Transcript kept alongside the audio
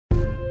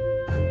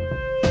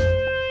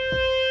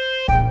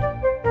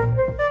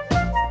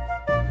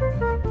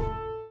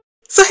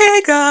So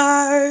hey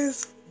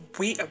guys,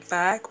 we are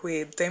back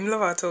with Demi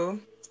Lovato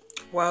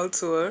World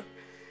Tour,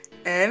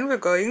 and we're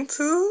going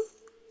to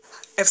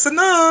episode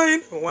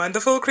 9,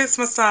 wonderful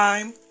Christmas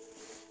time,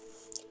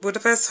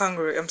 Budapest,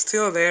 Hungary. I'm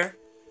still there.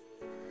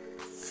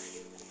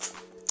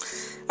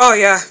 Oh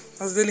yeah,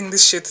 I was dealing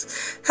this shit.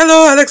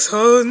 Hello Alex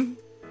Hone.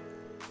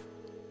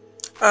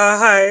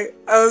 Hi,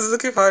 I was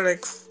looking for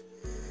Alex.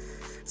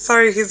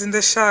 Sorry, he's in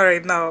the shower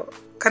right now.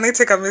 Can I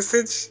take a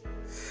message?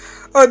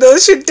 Oh no,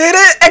 she did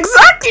it!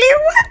 Exactly!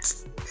 What?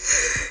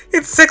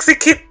 It's Sexy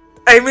Kid.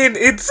 I mean,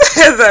 it's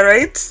Heather,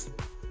 right?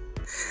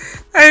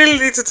 I really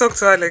need to talk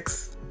to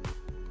Alex.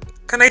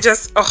 Can I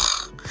just...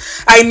 Oh,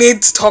 I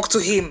need to talk to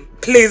him.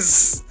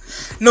 Please.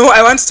 No,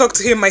 I want to talk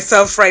to him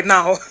myself right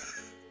now.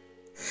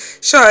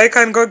 Sure, I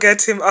can go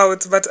get him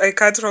out, but I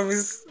can't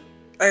promise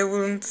I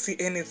won't see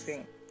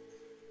anything.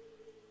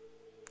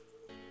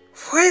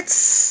 What?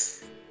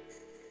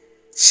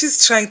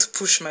 She's trying to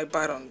push my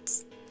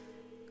buttons.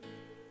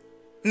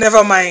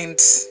 Never mind.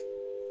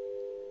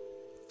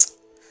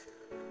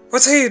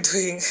 What are you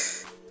doing?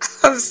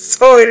 I'm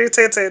so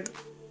irritated.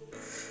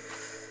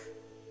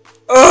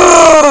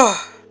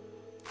 Oh,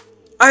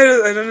 I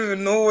don't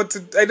even know what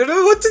to. I don't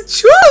know what to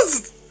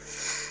choose.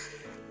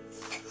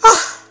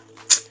 Ah.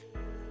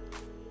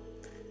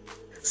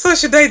 So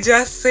should I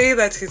just say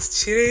that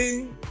he's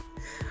cheating,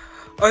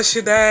 or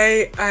should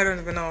I don't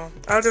even know.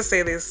 I'll just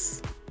say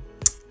this.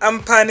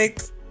 I'm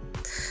panicked.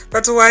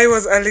 But why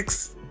was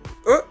Alex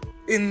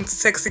in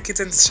Sexy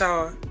Kitten's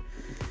shower?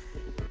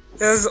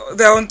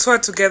 They're on tour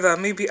together.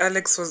 Maybe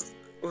Alex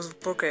was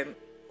broken.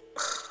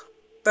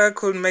 That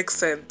could make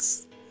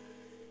sense.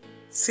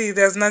 See,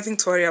 there's nothing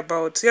to worry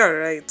about. You're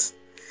right.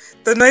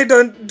 Then why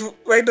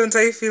don't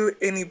I feel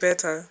any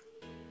better?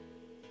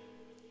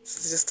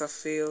 It's just a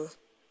fail.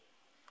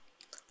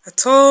 A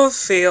total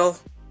fail.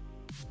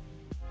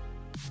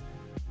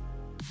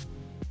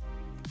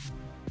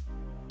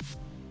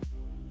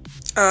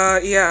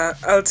 Yeah,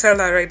 I'll tell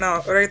her right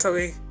now, right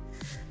away.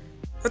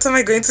 What am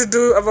I going to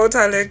do about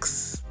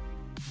Alex?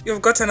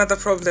 You've got another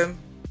problem.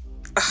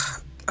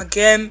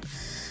 Again,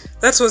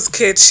 that was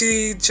Kate.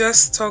 She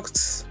just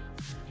talked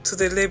to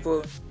the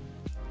label.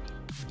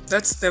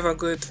 That's never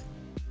good.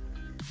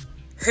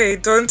 Hey,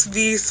 don't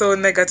be so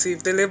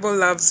negative. The label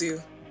loves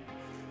you.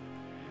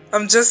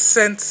 I'm just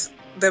sent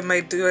them my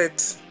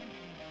duet.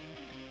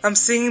 I'm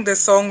singing the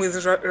song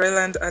with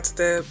Ryland at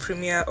the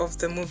premiere of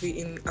the movie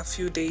in a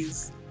few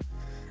days.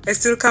 I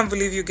still can't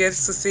believe you get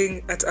to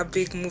sing at a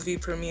big movie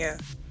premiere.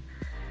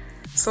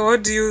 So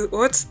what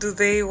do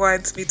they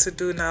want me to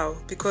do now?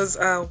 Because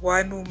a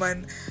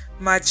one-woman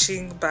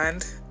marching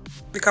band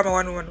become a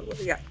one-woman,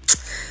 yeah.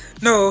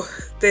 No,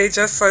 they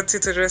just want you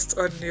to rest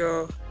on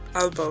your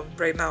album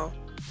right now.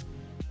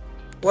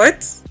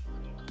 What?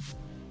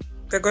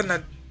 They're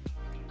gonna...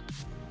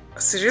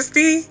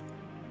 Seriously?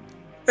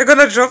 They're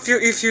gonna drop you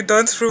if you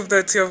don't prove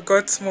that you've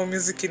got more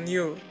music in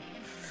you.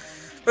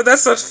 But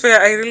that's not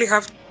fair. I really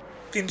have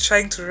been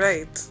trying to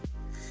write.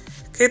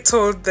 Kate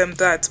told them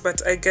that,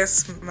 but I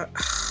guess...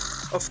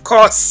 Of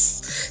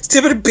course!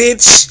 Stupid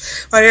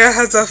bitch! Maria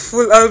has a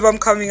full album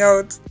coming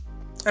out,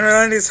 and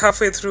Roland is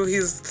halfway through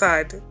his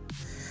third.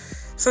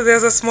 So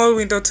there's a small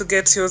window to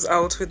get yours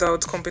out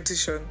without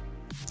competition.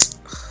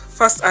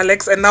 First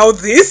Alex, and now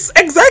this?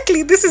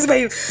 Exactly! This is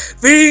my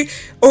very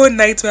own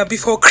nightmare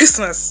before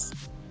Christmas.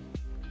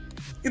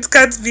 It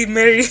can't be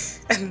merry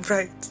and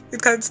bright.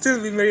 It can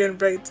still be merry and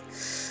bright.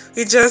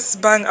 We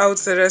just bang out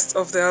the rest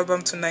of the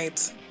album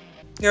tonight.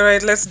 You're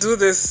right, let's do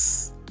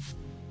this.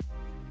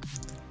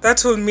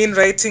 That will mean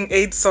writing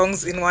 8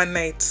 songs in one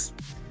night.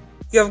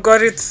 You've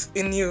got it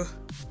in you.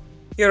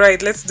 You're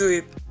right, let's do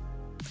it.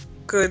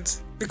 Good,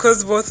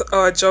 because both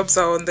our jobs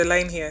are on the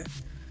line here.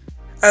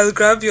 I'll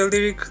grab your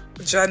lyric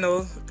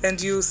journal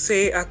and you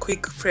say a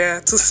quick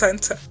prayer to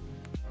Santa.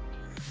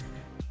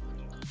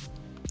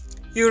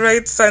 You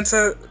write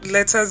Santa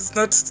letters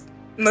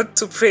not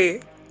to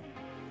pray.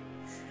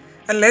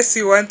 Unless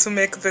you want to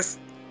make this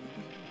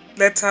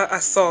letter a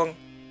song.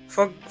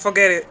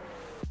 Forget it.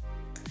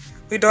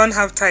 We don't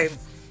have time.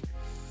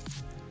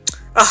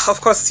 Of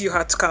course you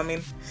had to come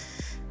in.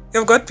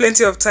 You've got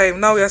plenty of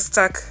time. Now we are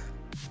stuck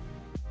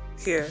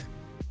here.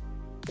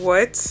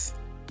 What?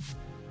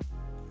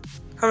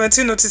 Haven't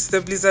you noticed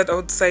the blizzard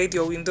outside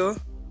your window?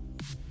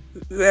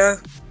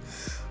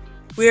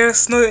 We are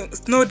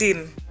snowed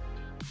in.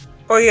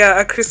 Oh yeah,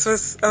 a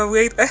Christmas, a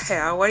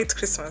white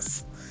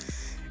Christmas.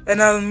 And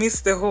I'll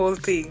miss the whole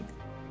thing.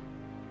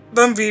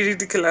 Don't be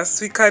ridiculous.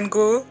 We can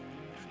go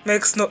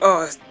make snow.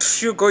 Oh,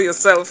 you go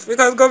yourself. We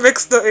can go make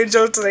Snow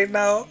Angel tonight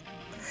now.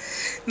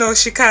 No,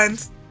 she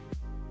can't.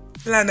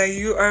 Lana,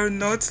 you are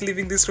not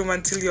leaving this room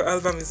until your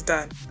album is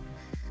done.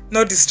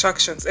 No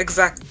distractions.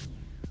 Exactly.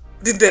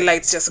 Did the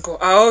lights just go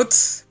out?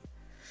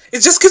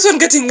 It just keeps on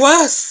getting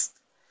worse.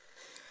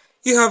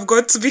 You have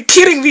got to be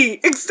kidding me.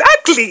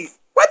 Exactly.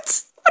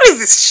 What is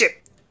this shit?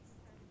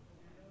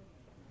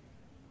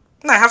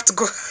 Now I have to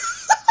go.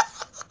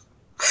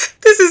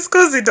 This is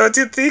cozy, don't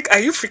you think? Are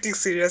you freaking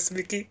serious,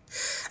 Mickey?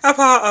 Up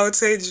our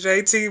outside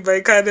writing by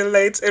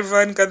candlelight,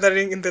 everyone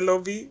gathering in the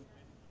lobby.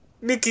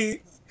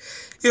 Nikki,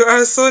 you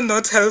are so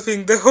not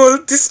helping the whole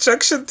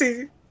distraction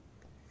thing.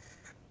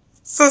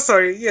 So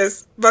sorry,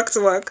 yes, back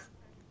to work.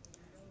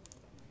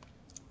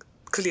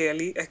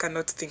 Clearly, I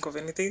cannot think of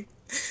anything.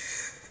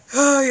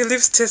 Oh, your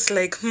lips taste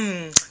like,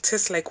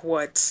 taste like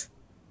what?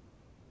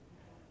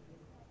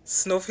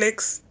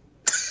 Snowflakes?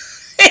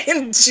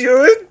 In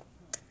June?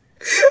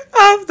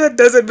 That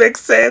doesn't make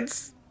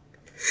sense.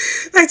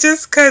 I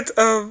just can't,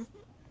 I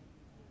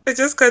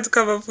just can't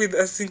come up with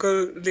a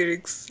single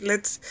lyrics,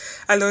 let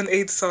alone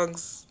 8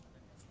 songs.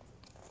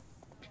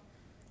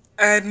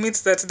 I admit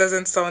that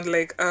doesn't sound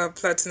like a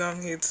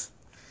platinum hit.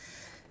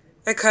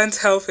 I can't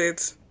help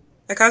it.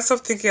 I can't stop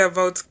thinking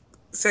about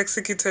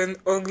sexy kitten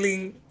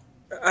ogling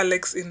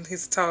Alex in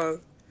his towel.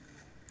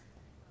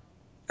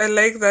 I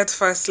like that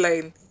first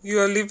line.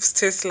 Your lips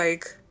taste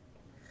like.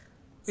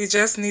 We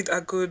just need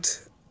a good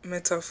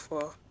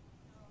metaphor.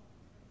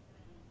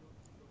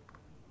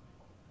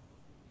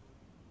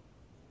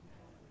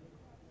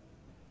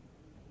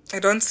 I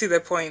don't see the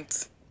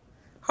point.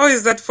 How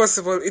is that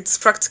possible? It's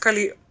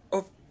practically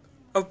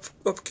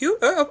obscure.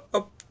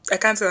 I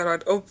can't say that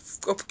word.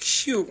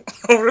 Obscure.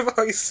 Whatever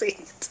how you say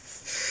it.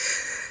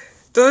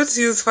 Don't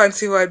use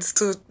fancy words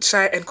to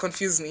try and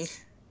confuse me.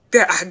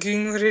 They're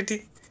arguing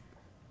already.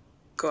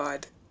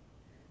 God.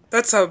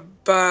 That's a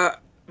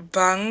bang.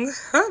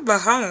 Huh?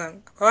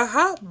 Bahang.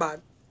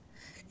 Bang.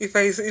 If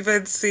I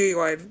even say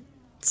one.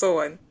 So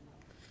one.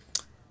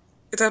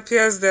 It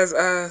appears there's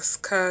a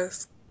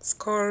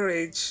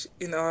scourge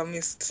in our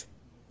midst.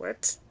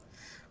 What?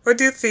 What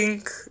do you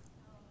think?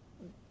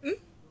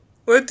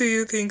 What do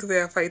you think they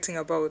are fighting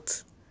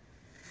about?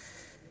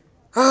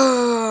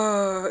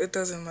 Oh, it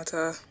doesn't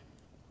matter.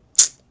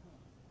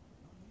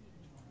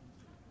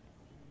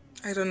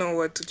 I don't know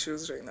what to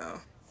choose right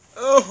now.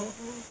 Oh,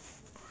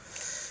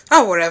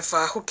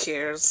 whatever. Who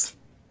cares?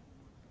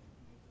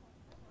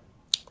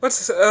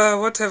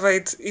 Whatever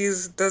it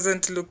is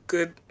doesn't look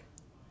good,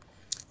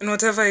 and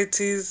whatever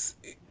it is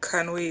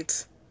can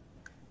wait.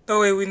 No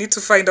way. We need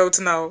to find out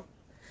now.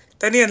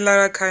 Danny and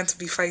Lara can't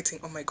be fighting.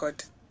 Oh my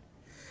god.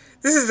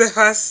 This is the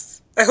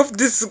first. I hope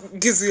this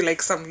gives you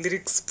like some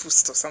lyrics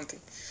boost or something.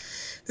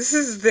 This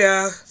is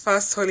their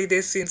first holiday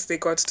since they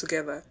got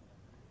together.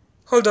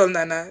 Hold on,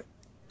 Nana.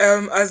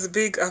 As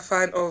big a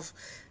fan of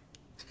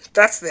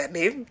that's their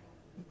name,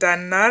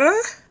 Danara,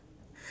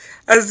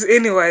 as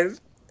anyone.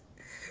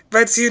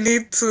 But you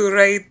need to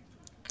write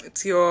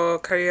your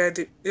career.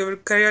 Your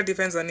career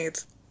depends on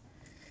it.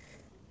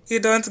 You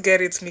don't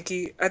get it,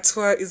 Mickey.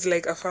 Atua is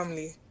like a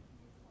family,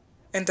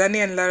 and Danny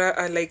and Lara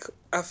are like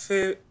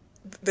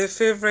the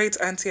favorite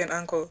auntie and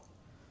uncle.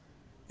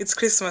 It's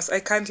Christmas. I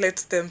can't let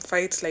them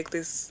fight like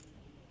this.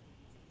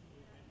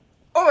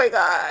 Oh my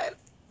god.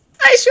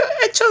 I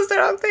chose the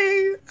wrong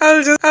thing.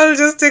 I'll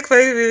just take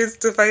 5 minutes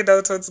to find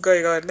out what's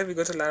going on. Let me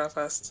go to Lara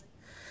first.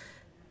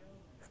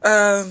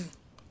 Um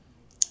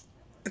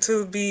it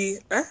will be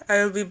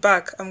I'll be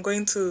back. I'm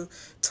going to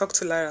talk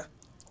to Lara.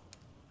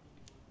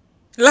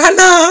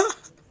 Lana.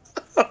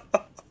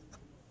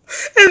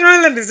 And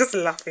Roland is just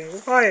laughing.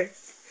 Why?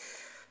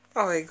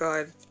 Oh my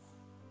god.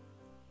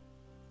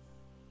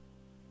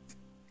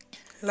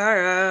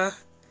 Lara.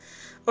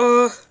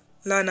 Oh,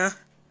 Lana.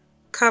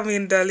 Come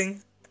in,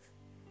 darling.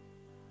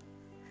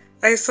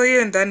 I saw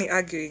you and Danny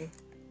arguing.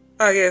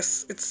 Ah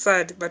yes, it's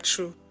sad but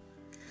true.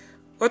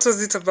 What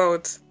was it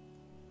about?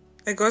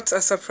 I got a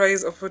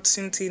surprise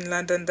opportunity in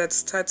London that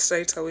starts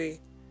right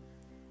away.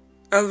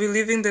 I'll be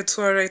leaving the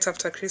tour right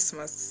after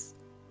Christmas.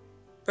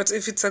 But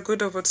if it's a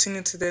good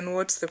opportunity, then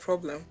what's the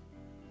problem?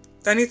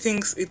 Danny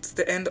thinks it's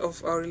the end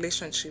of our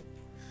relationship.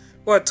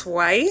 What,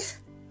 why?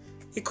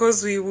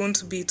 Because we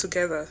won't be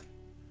together.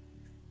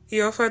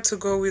 He offered to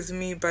go with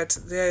me, but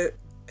there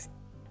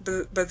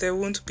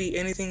won't be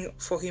anything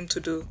for him to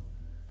do.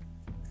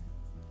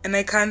 And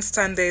I can't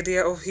stand the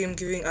idea of him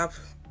giving up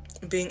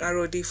being a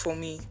roadie for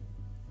me.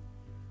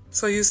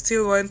 So you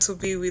still want to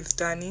be with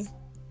Danny,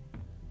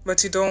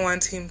 but you don't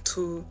want him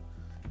to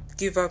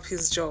give up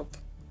his job.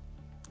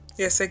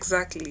 Yes,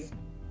 exactly.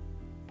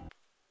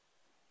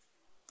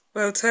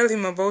 Well, tell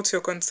him about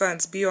your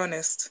concerns, be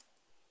honest.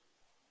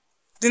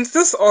 Didn't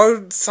this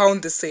all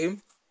sound the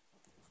same?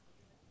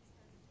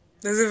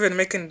 Does it even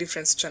make any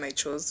difference which one I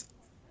chose?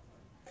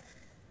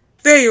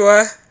 There you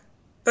are.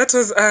 That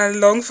was a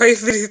long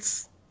 5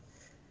 minutes.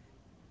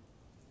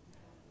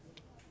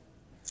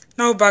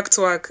 Now back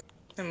to work.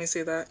 Let me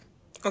say that.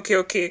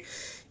 Okay.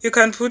 You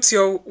can put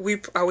your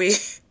whip away.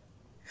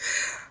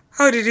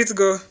 How did it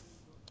go?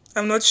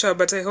 I'm not sure,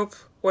 but I hope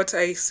what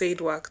I said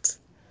worked.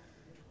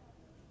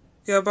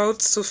 You're about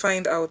to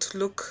find out.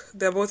 Look,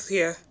 they're both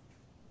here.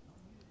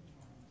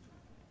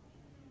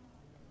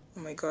 Oh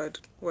my god,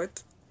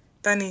 what?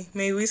 Danny,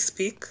 may we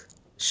speak?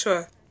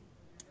 Sure.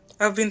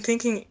 I've been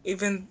thinking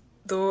even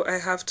though I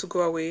have to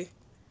go away,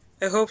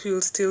 I hope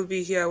you'll still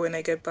be here when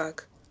I get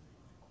back.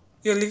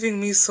 You're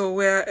leaving me, so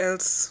where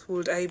else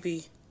would I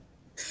be?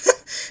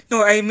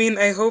 No, I mean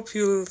I hope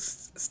you'll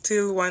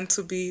still want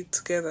to be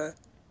together.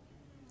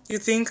 You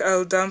think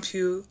I'll dump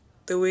you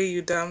the way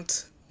you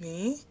dumped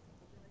me?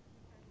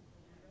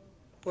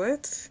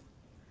 What?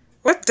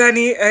 What,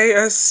 Danny?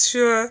 I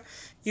assure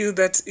you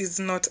that is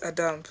not a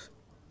dump.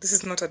 This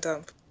is not a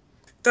dump.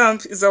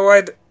 Dump is a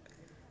word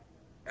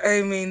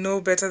I may know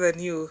better than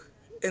you,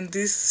 and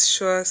this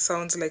sure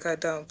sounds like a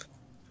dump.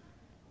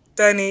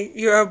 Danny,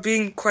 you are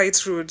being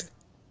quite rude.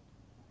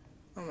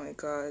 Oh my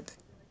god.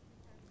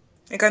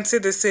 I can say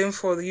the same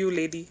for you,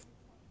 lady.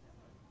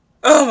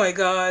 Oh my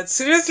god,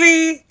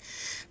 seriously?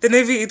 Then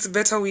maybe it's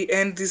better we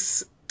end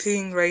this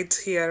thing right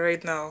here,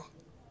 right now.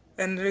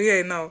 And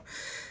here now.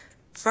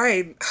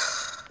 Fine.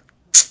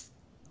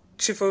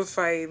 Triple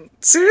fine.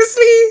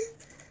 Seriously?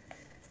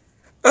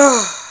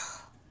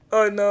 Oh,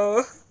 oh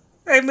no.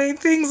 I made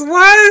things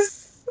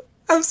worse.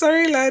 I'm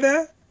sorry,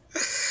 Lana.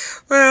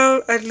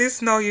 Well, at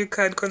least now you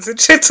can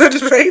concentrate on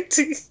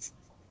writing.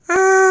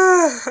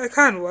 I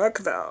can't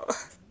work now.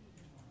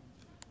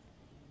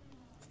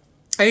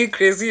 Are you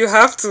crazy? You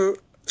have to.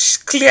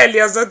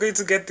 Clearly, I was not going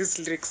to get these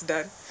lyrics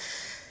done.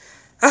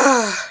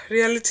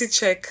 Reality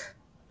check.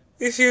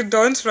 If you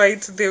don't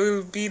write, there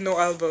will be no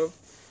album.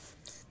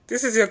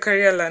 This is your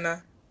career,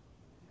 Lana.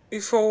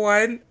 If for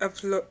one,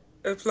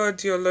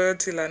 applaud your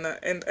loyalty, Lana,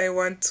 and I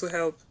want to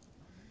help.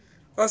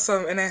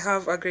 Awesome, and I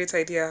have a great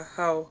idea.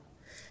 How?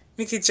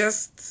 Mickey,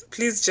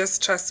 please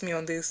just trust me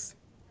on this.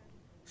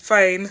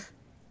 Fine.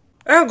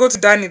 I'll go to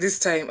Danny this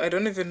time. I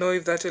don't even know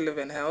if that will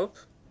even help.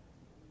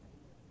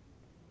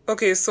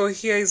 Okay, so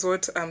here is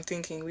what I'm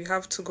thinking. We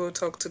have to go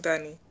talk to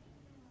Danny.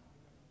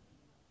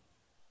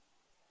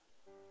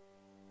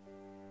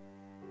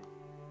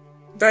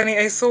 Danny,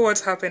 I saw what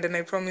happened and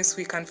I promise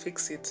we can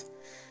fix it.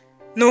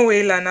 No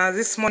way, Lana.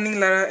 This morning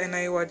Lara and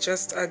I were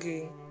just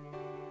arguing.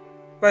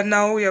 But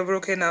now we are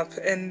broken up.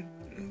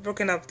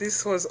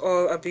 This was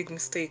all a big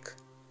mistake.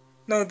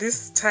 No,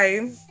 this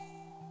time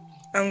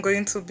I'm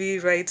going to be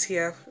right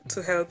here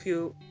to help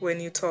you when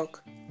you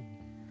talk.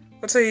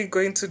 What are you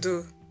going to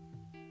do?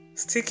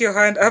 Stick your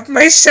hand up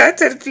my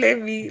shirt and play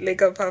me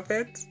like a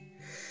puppet?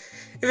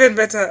 Even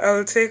better, I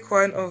will take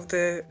one of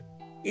the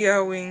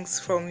earwings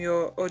from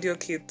your audio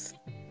kit.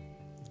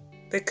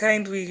 The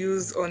kind we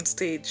use on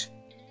stage.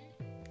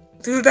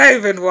 Will that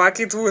even work?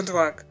 It won't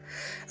work.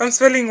 I'm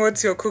spelling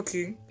what you're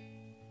cooking.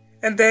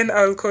 And then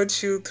I'll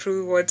coach you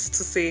through what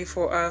to say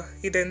for a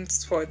hidden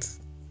spot.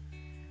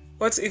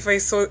 What if I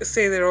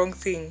say the wrong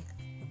thing?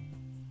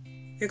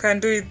 You can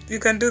do it. You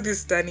can do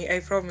this, Danny. I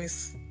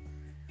promise.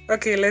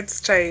 Okay, let's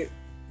try it.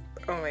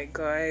 Oh my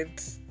god.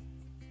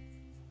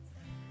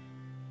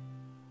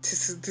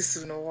 This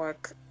will not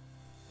work.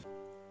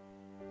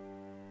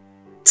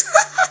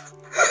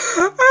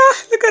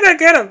 Look at that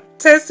get up.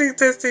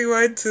 Testing,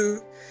 1,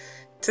 2.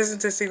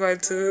 Testing, 1,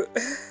 2.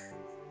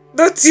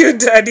 Not you,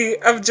 Daddy.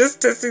 I'm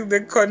just testing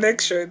the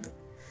connection.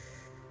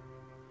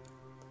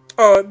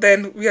 Oh,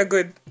 then we are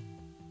good.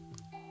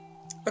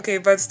 Okay,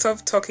 but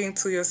stop talking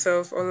to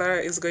yourself or Lara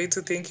is going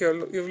to think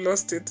you've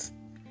lost it.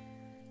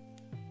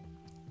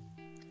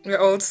 We're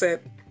all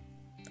set.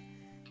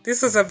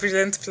 This was a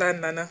brilliant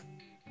plan, Nana.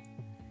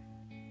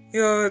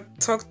 You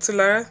talked to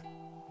Lara?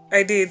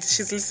 I did.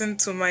 She's listened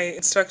to my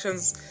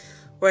instructions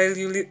while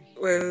you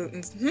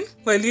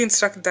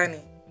instruct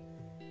Danny.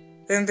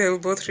 Then they'll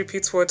both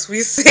repeat what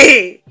we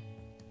say.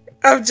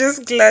 I'm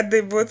just glad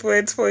they both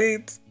went for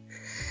it.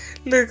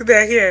 Look,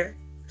 they're here.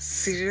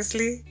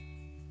 Seriously?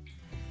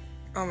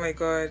 Oh my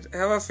god. I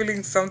have a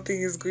feeling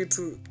something is going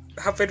to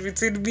happen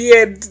between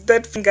me and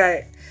that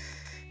guy.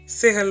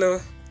 Say hello.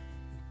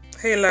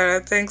 Hey Lara,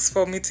 thanks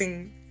for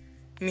meeting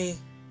me.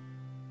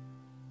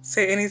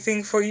 Say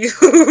anything for you.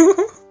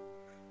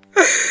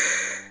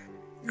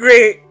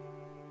 Great.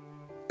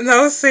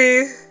 Now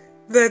say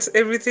that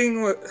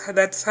everything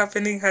that's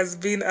happening has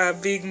been a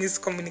big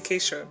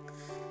miscommunication.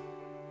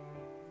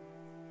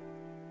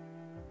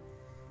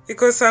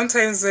 Because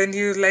sometimes when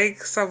you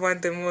like someone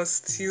the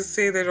most, you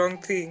say the wrong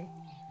thing.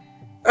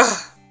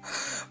 Oh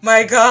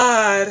my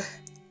god.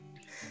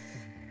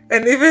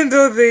 And even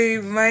though they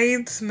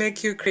might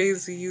make you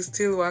crazy, you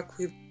still work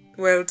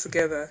well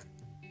together.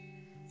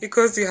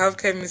 Because you have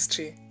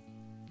chemistry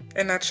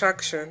and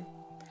attraction.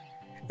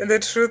 And the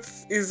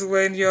truth is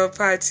when you're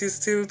apart, you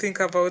still think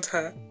about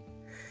her.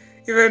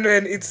 Even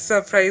when it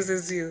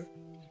surprises you.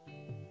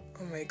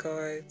 Oh my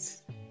god.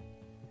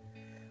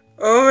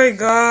 Oh my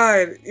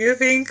god. You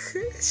think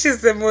she's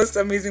the most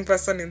amazing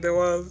person in the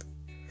world.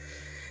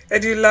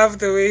 And you love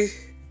the way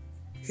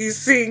he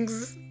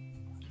sings.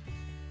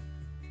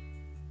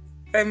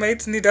 I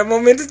might need a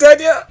moment,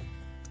 Daniel.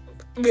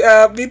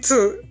 Me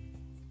too.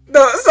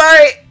 No,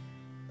 sorry.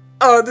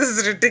 Oh, this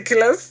is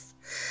ridiculous.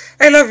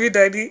 I love you,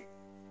 Daddy.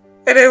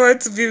 And I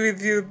want to be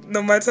with you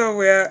no matter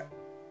where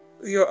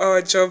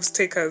our jobs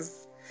take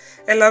us.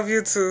 I love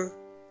you too.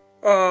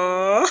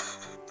 Aww.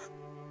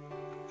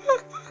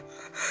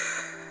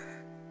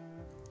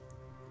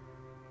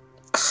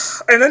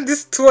 And then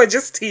these two are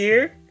just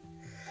here.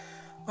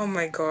 Oh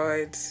my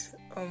god.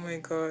 Oh my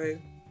god.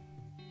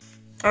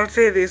 I'll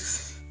say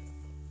this.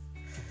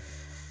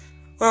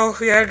 Wow,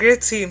 we are a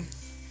great team.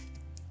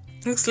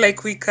 Looks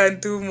like we can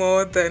do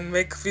more than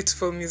make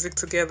beautiful music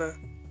together.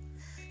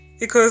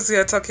 Because we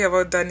are talking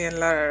about Danny and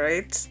Lara,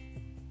 right?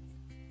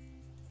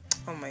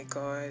 Oh my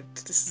god,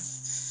 this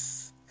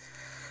is...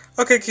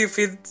 Okay,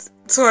 Cupid,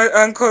 to our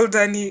Uncle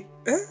Danny...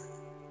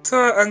 To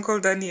our Uncle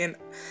Danny and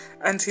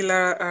Auntie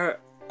Lara are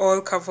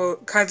all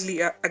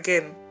cuddly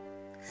again.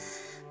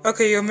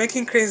 Okay, you're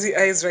making crazy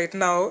eyes right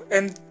now,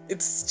 and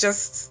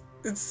it's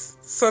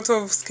sort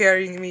of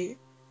scaring me.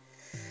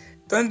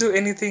 Don't do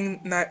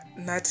anything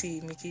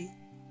naughty, Mickey.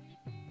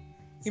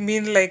 You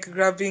mean like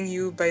grabbing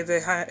you by the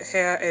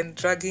hair and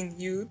dragging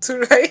you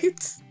to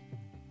right?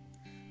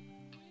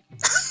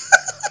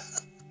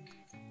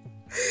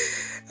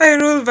 I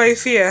rule by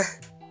fear.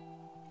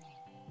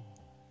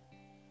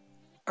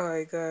 Oh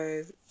my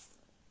god.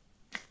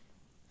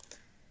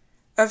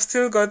 I've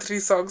still got 3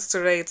 songs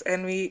to write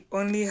and we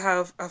only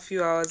have a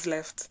few hours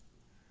left.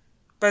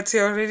 But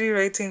you've already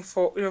written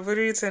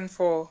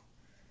 4.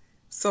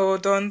 So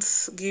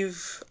don't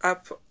give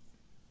up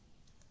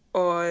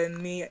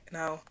on me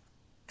now.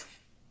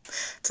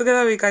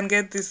 Together we can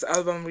get this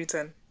album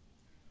written.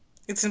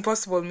 It's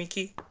impossible,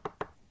 Mickey.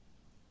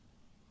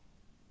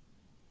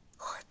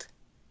 What?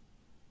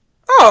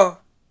 Oh!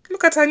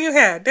 Look at her new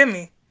hair,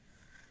 Demi.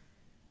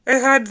 I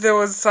heard there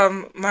was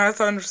some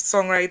marathon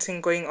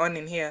songwriting going on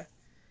in here.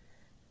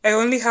 I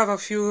only have a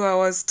few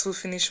hours to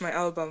finish my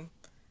album.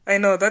 I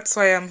know, that's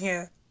why I'm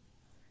here.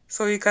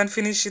 So we can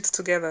finish it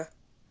together.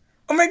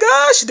 Oh my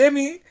gosh,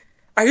 Demi!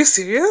 Are you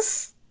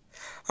serious?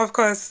 Of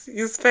course,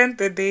 you spent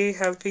the day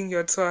helping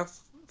your tour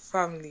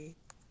family.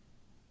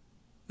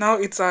 Now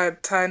it's our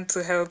turn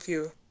to help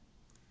you.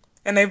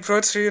 And I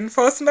brought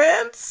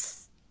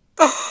reinforcements.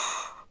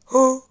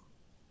 Oh.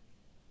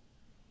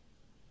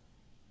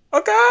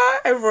 Okay,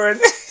 everyone.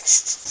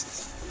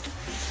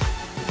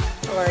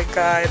 Oh my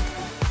god.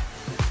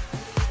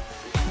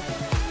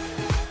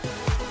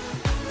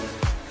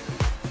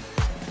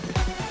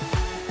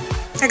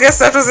 I guess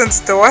that wasn't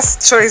the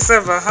worst choice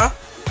ever, huh?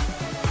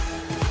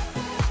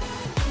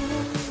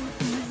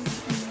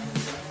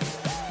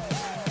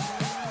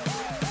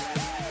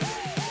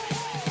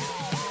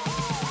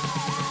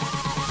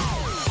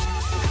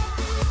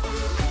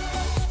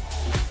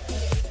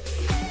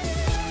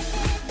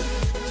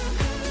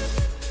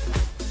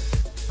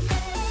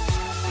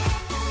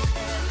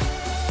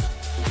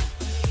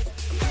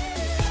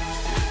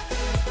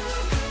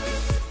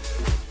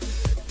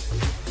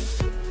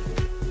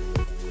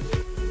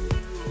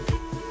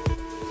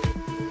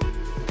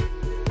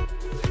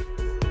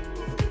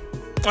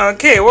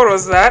 Okay, what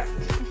was that?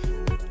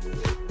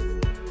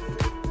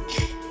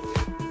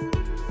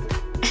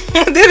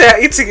 They are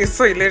eating is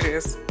so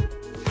hilarious.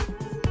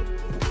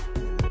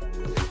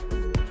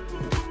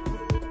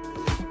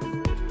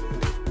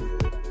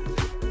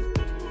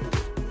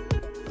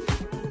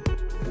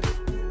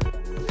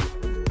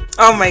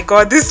 Oh my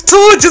god, this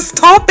too, just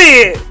stop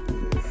it!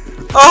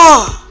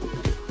 Oh!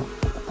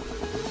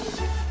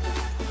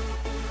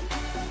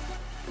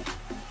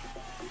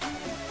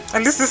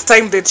 At least this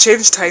time they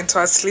changed her into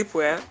a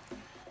sleepwear.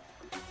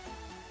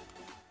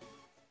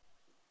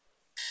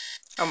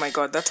 Oh my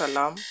god, that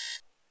alarm.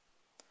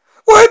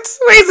 What?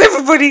 Where is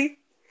everybody?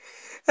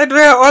 And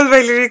where are all my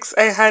lyrics?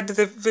 I had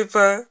the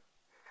paper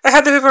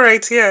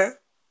right here.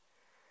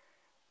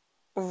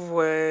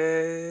 What?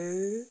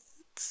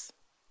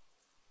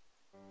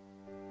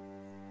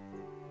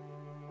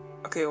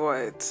 Okay,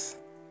 what?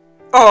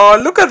 Oh,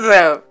 look at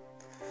them.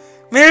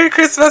 Merry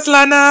Christmas,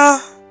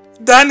 Lana.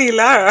 Danny,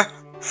 Lara.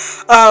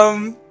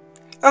 I'm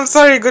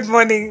sorry, good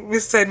morning,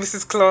 Mr. and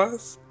Mrs.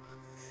 Claus.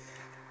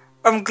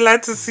 I'm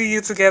glad to see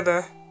you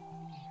together.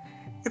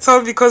 It's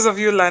all because of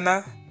you,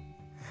 Lana.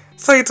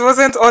 So it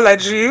wasn't all a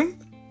dream?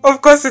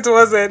 Of course it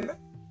wasn't.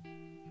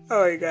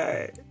 Oh my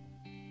god.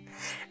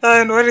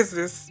 And what is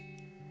this?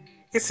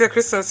 It's your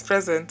Christmas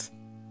present.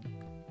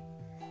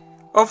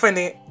 Open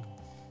it.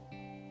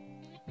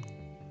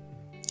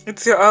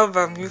 It's your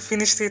album. You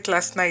finished it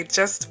last night,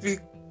 just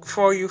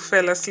before you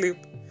fell asleep.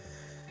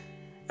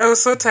 I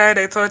was so tired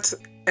I thought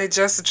I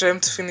just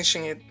dreamt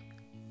finishing it.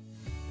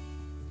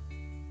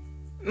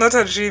 Not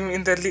a dream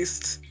in the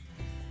least.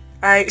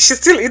 She's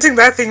still eating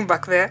that thing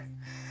back there.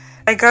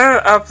 I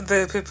gathered up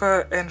the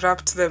paper and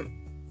wrapped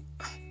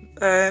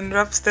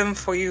them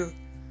for you.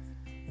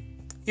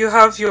 You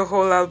have your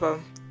whole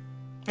album.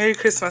 Merry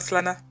Christmas,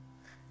 Lana.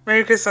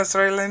 Merry Christmas,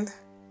 Royland.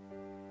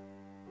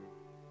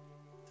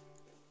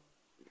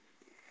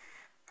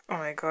 Oh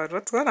my god,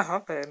 what's gonna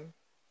happen?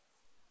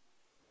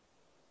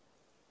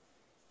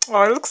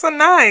 Oh, it looks so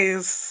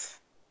nice.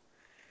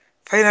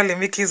 Finally,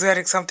 Mickey's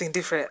wearing something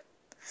different.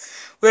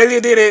 Well,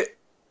 you did it.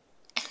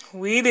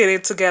 We did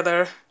it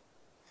together.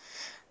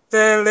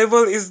 The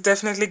label is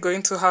definitely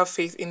going to have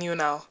faith in you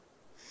now.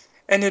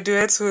 And your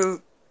duet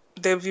will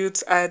debut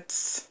at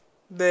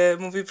the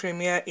movie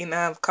premiere in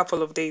a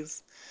couple of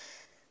days.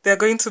 They're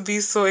going to be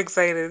so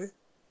excited.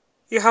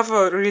 You have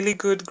a really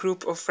good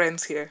group of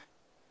friends here.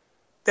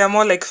 They're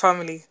more like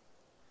family.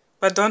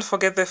 But don't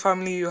forget the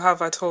family you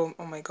have at home.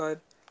 Oh my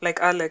god. Like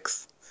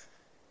Alex.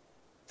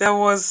 There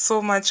was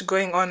so much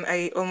going on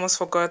I almost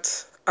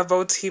forgot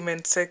about him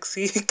and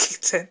Sexy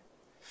Kitten.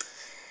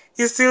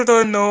 You still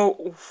don't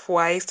know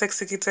why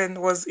Sexy Kitten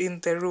was in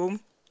the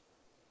room.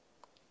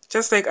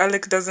 Just like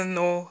Alec doesn't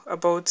know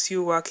about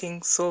you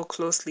working so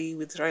closely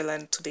with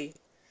Ryland today.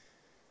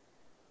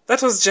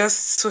 That was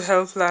just to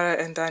help Lara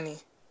and Danny.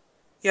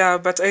 Yeah,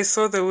 but I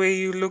saw the way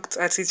you looked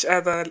at each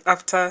other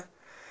after.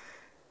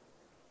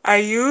 Are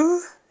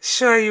you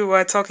sure you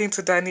were talking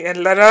to Danny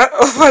and Lara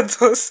over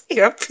those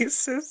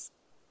earpieces?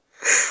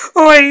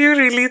 Or are you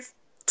really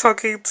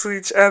talking to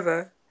each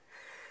other?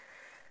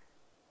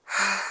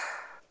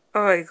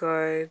 Oh my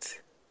god.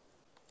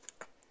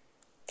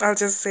 I'll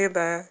just say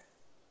that.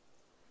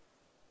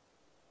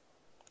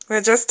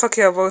 We're just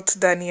talking about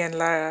Danny and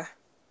Lara.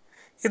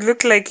 You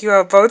look like you're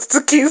about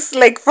to kiss,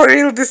 like for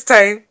real this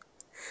time.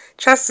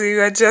 Trust me, we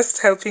are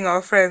just helping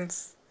our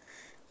friends.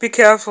 Be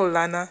careful,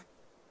 Lana.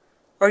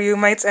 Or you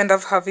might end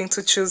up having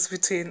to choose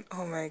between,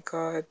 oh my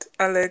god,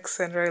 Alex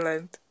and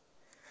Ryland.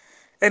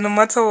 And no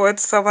matter what,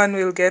 someone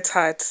will get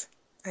hurt.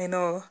 I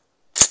know.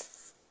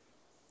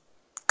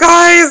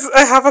 Guys,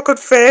 I have a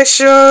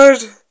confession.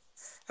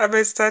 I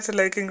might start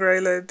liking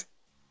Ryland.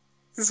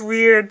 It's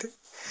weird.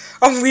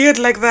 I'm weird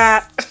like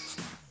that.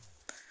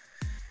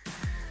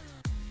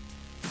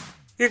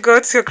 You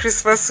got your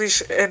Christmas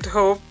wish and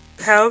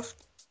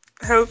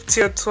helped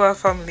your tour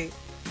family.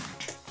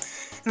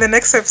 In the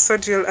next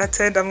episode, you'll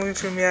attend a movie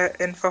premiere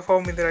and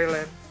perform with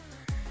Ryland.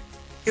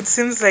 It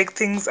seems like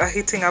things are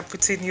heating up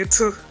between you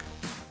two.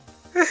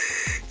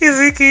 Is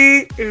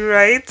Vicky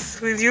right?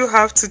 Will you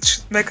have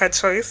to make a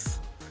choice?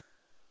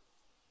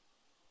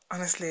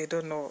 Honestly, I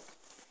don't know.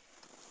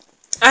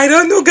 I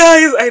don't know,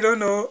 guys. I don't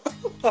know.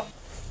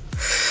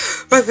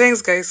 But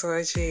thanks, guys, for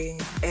watching.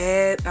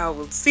 And I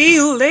will see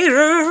you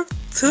later.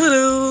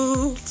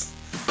 Toodles.